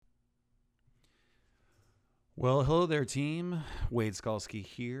Well, hello there, team. Wade Skalski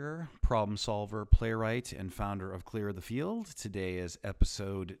here, problem solver, playwright, and founder of Clear the Field. Today is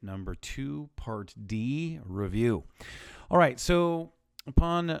episode number 2, part D, review. All right, so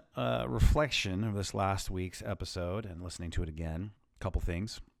upon reflection of this last week's episode and listening to it again, a couple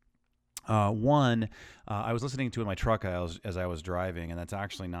things. One, I was listening to it in my truck as I was driving, and that's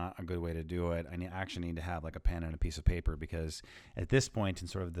actually not a good way to do it. I actually need to have like a pen and a piece of paper because at this point in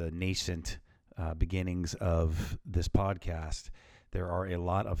sort of the nascent beginnings of this podcast, there are a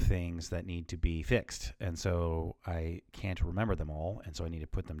lot of things that need to be fixed. And so I can't remember them all. And so I need to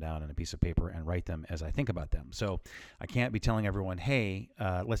put them down on a piece of paper and write them as I think about them. So I can't be telling everyone, hey,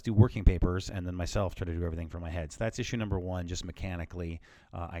 let's do working papers, and then myself try to do everything from my head. So that's issue number one. Just mechanically,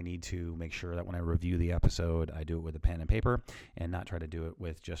 I need to make sure that when I review the episode, I do it with a pen and paper and not try to do it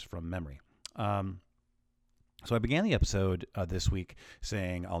with just from memory. So I began the episode this week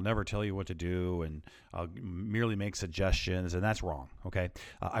saying, I'll never tell you what to do and I'll merely make suggestions, and that's wrong, okay?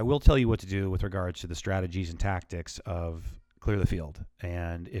 I will tell you what to do with regards to the strategies and tactics of Clear the Field,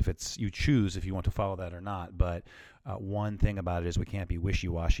 and if it's you choose if you want to follow that or not, but one thing about it is we can't be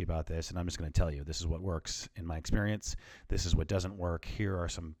wishy-washy about this, and I'm just going to tell you, this is what works in my experience, this is what doesn't work, here are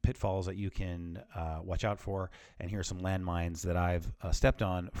some pitfalls that you can watch out for, and here are some landmines that I've stepped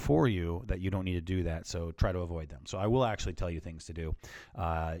on for you that you don't need to do that, so try to avoid them. So I will actually tell you things to do.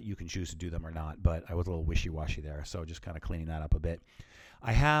 You can choose to do them or not, but I was a little wishy-washy there, so just kind of cleaning that up a bit.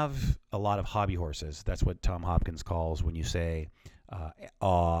 I have a lot of hobby horses. That's what Tom Hopkins calls when you say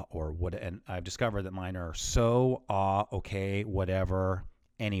or what. And I've discovered that mine are so, okay, whatever,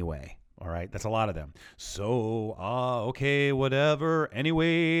 anyway. All right, that's a lot of them. So, okay, whatever,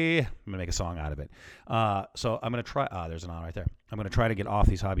 anyway. I'm going to make a song out of it. So I'm going to try. There's an right there. I'm going to try to get off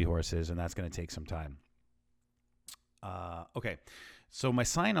these hobby horses, and that's going to take some time. Okay. So my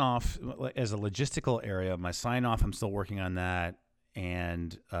sign-off, as a logistical area, my sign-off, I'm still working on that.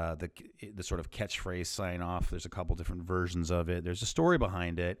 And the sort of catchphrase sign off, there's a couple different versions of it. There's a story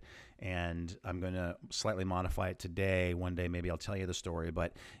behind it, and I'm going to slightly modify it today. One day maybe I'll tell you the story,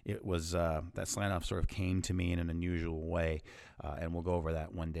 but it was that sign off sort of came to me in an unusual way, and we'll go over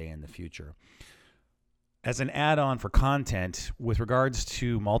that one day in the future. As an add-on for content, with regards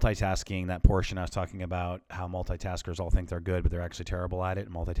to multitasking, that portion I was talking about, how multitaskers all think they're good, but they're actually terrible at it,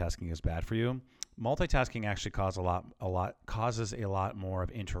 and multitasking is bad for you. Multitasking actually causes a lot more of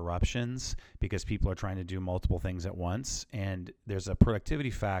interruptions because people are trying to do multiple things at once. And there's a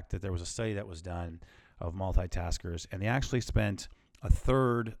productivity fact that there was a study that was done of multitaskers, and they actually spent a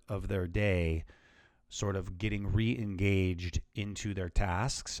third of their day sort of getting re-engaged into their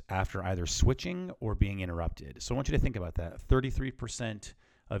tasks after either switching or being interrupted. So I want you to think about that. 33%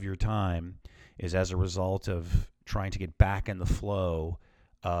 of your time is as a result of trying to get back in the flow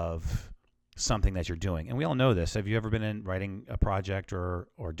of something that you're doing. And we all know this. Have you ever been in writing a project or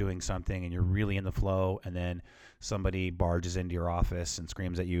doing something and you're really in the flow, and then somebody barges into your office and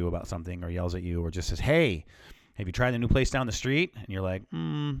screams at you about something or yells at you or just says, hey, have you tried the new place down the street? And you're like,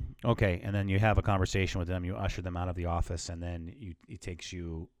 okay. And then you have a conversation with them, you usher them out of the office, and then it takes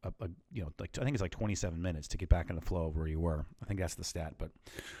you, I think it's like 27 minutes to get back in the flow of where you were. I think that's the stat, but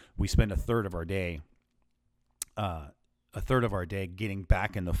we spend a third of our day getting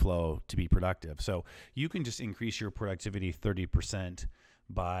back in the flow to be productive. So you can just increase your productivity 30%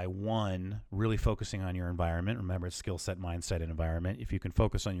 by, one, really focusing on your environment. Remember, it's skill set, mindset, and environment. If you can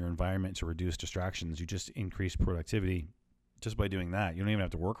focus on your environment to reduce distractions, you just increase productivity just by doing that. You don't even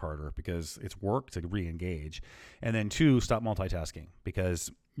have to work harder because it's work to re-engage. And then two, stop multitasking because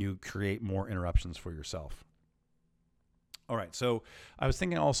you create more interruptions for yourself. All right, so I was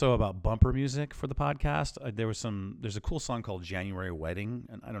thinking also about bumper music for the podcast. There's a cool song called January Wedding,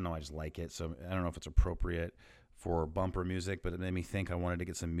 and I don't know, I just like it, so I don't know if it's appropriate for bumper music, but it made me think I wanted to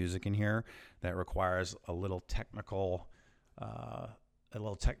get some music in here that requires a little technical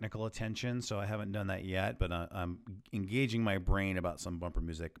attention, so I haven't done that yet, but I'm engaging my brain about some bumper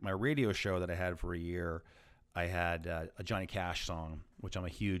music. My radio show that I had for a year, I had a Johnny Cash song, which I'm a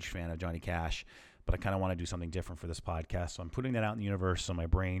huge fan of Johnny Cash, but I kind of want to do something different for this podcast. So I'm putting that out in the universe so my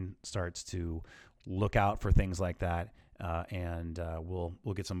brain starts to look out for things like that, and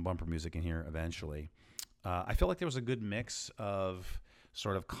we'll get some bumper music in here eventually. I feel like there was a good mix of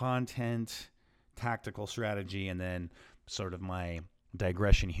sort of content, tactical strategy, and then sort of my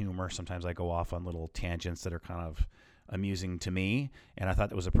digression humor. Sometimes I go off on little tangents that are kind of amusing to me, and I thought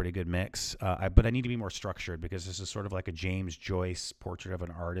that was a pretty good mix. But I need to be more structured because this is sort of like a James Joyce Portrait of an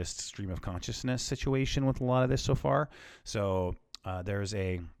Artist stream of consciousness situation with a lot of this so far. So there's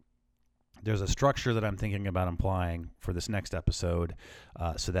a structure that I'm thinking about applying for this next episode,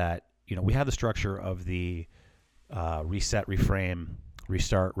 so that we have the structure of the reset, reframe,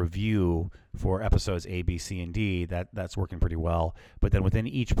 restart, review for episodes A, B, C, and D. That's working pretty well. But then within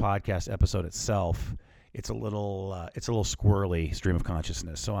each podcast episode itself, it's a little squirrely stream of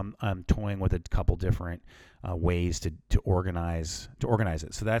consciousness. So I'm toying with a couple different ways to organize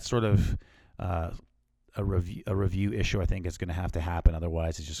it. So that's sort of a review issue. I think is going to have to happen.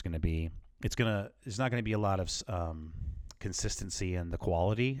 Otherwise, it's just going to be there's not going to be a lot of consistency in the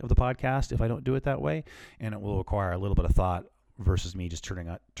quality of the podcast if I don't do it that way, and it will require a little bit of thought versus me just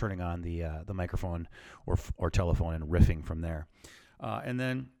turning on the microphone or telephone and riffing from there. And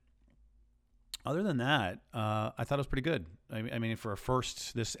then other than that, I thought it was pretty good. I mean, for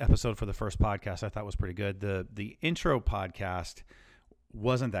this episode for the first podcast, I thought was pretty good. The intro podcast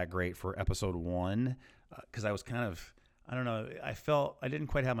wasn't that great for episode 1 because I was kind of, I don't know, I felt I didn't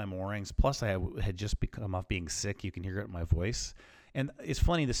quite have my moorings. Plus, I had just come off being sick. You can hear it in my voice. And it's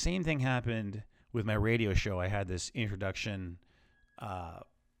funny, the same thing happened with my radio show. I had this introduction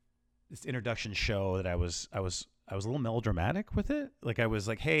show that I was a little melodramatic with it. Like I was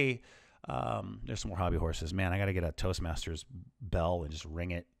like, hey, there's some more hobby horses. Man, I got to get a Toastmasters bell and just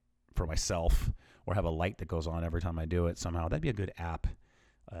ring it for myself, or have a light that goes on every time I do it somehow. That'd be a good app,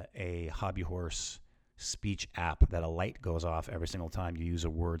 a hobby horse speech app that a light goes off every single time you use a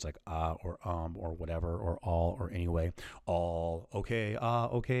words like or whatever, or all, or anyway. All, okay,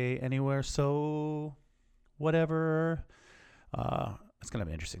 okay, anywhere, so whatever. It's kind of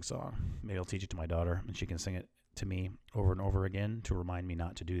an interesting song. Maybe I'll teach it to my daughter and she can sing it to me over and over again to remind me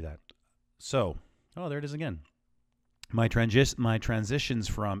not to do that. So, there it is again. My transitions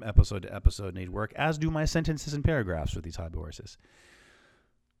from episode to episode need work, as do my sentences and paragraphs with these hobby horses.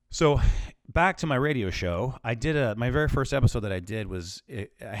 So, back to my radio show. I did my very first episode that I did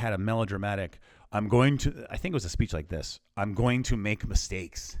I had a melodramatic, I think it was a speech like this: I'm going to make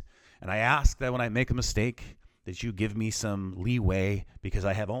mistakes. And I ask that when I make a mistake, that you give me some leeway, because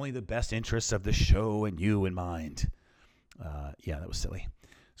I have only the best interests of the show and you in mind. Yeah, that was silly.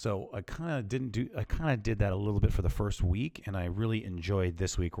 So I kind of did that a little bit for the first week, and I really enjoyed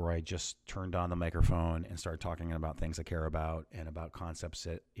this week where I just turned on the microphone and started talking about things I care about and about concepts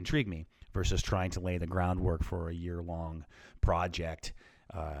that intrigue me, versus trying to lay the groundwork for a year-long project,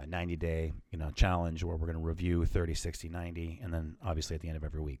 90-day challenge where we're going to review 30, 60, 90, and then obviously at the end of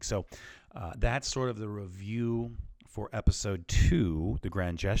every week. So that's sort of the review for episode 2, the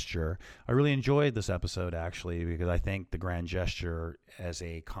grand gesture. I really enjoyed this episode, actually, because I think the grand gesture as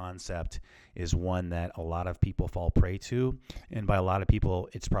a concept is one that a lot of people fall prey to. And by a lot of people,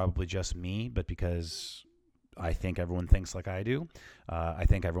 it's probably just me, but because I think everyone thinks like I do, I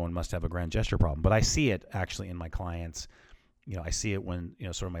think everyone must have a grand gesture problem. But I see it actually in my clients. I see it when,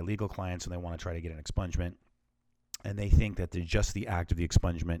 sort of my legal clients, and they want to try to get an expungement, and they think that just the act of the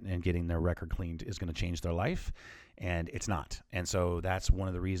expungement and getting their record cleaned is going to change their life, and it's not. And so that's one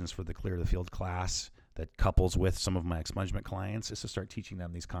of the reasons for the Clear the Field class that couples with some of my expungement clients, is to start teaching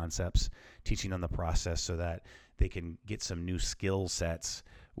them these concepts, teaching them the process, so that they can get some new skill sets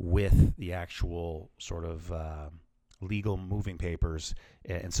with the actual sort of legal moving papers,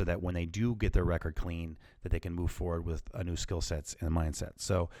 and so that when they do get their record clean, that they can move forward with a new skill sets and mindset.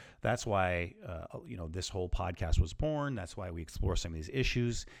 So that's why this whole podcast was born. That's why we explore some of these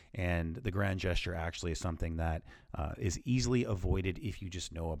issues, and the grand gesture actually is something that is easily avoided if you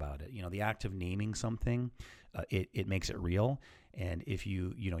just know about it. The act of naming something, it makes it real. And if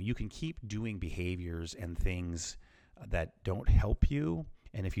you can keep doing behaviors and things that don't help you,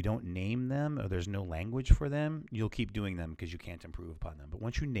 and if you don't name them, or there's no language for them, you'll keep doing them because you can't improve upon them. But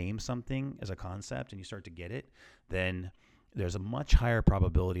once you name something as a concept and you start to get it, then there's a much higher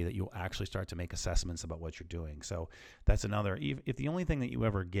probability that you'll actually start to make assessments about what you're doing. So that's another, if the only thing that you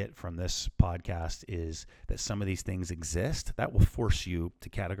ever get from this podcast is that some of these things exist, that will force you to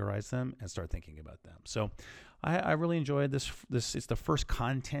categorize them and start thinking about them. So I really enjoyed this. It's the first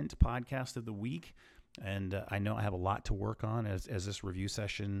content podcast of the week. And I know I have a lot to work on as this review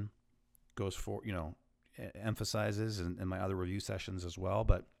session goes for, emphasizes, and my other review sessions as well.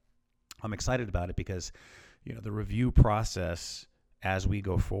 But I'm excited about it because, the review process as we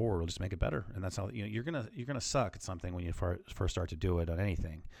go forward will just make it better. And that's how, you're gonna suck at something when you first start to do it on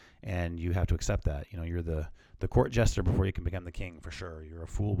anything, and you have to accept that. You're the court jester before you can become the king, for sure. You're a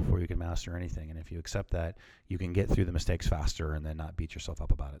fool before you can master anything. And if you accept that, you can get through the mistakes faster and then not beat yourself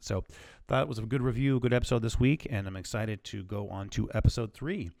up about it. So that was a good review, good episode this week, and I'm excited to go on to episode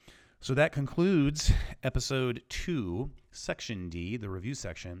 3. So that concludes episode 2, section D, the review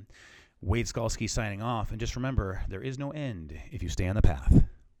section. Wade Skalski signing off. And just remember, there is no end if you stay on the path.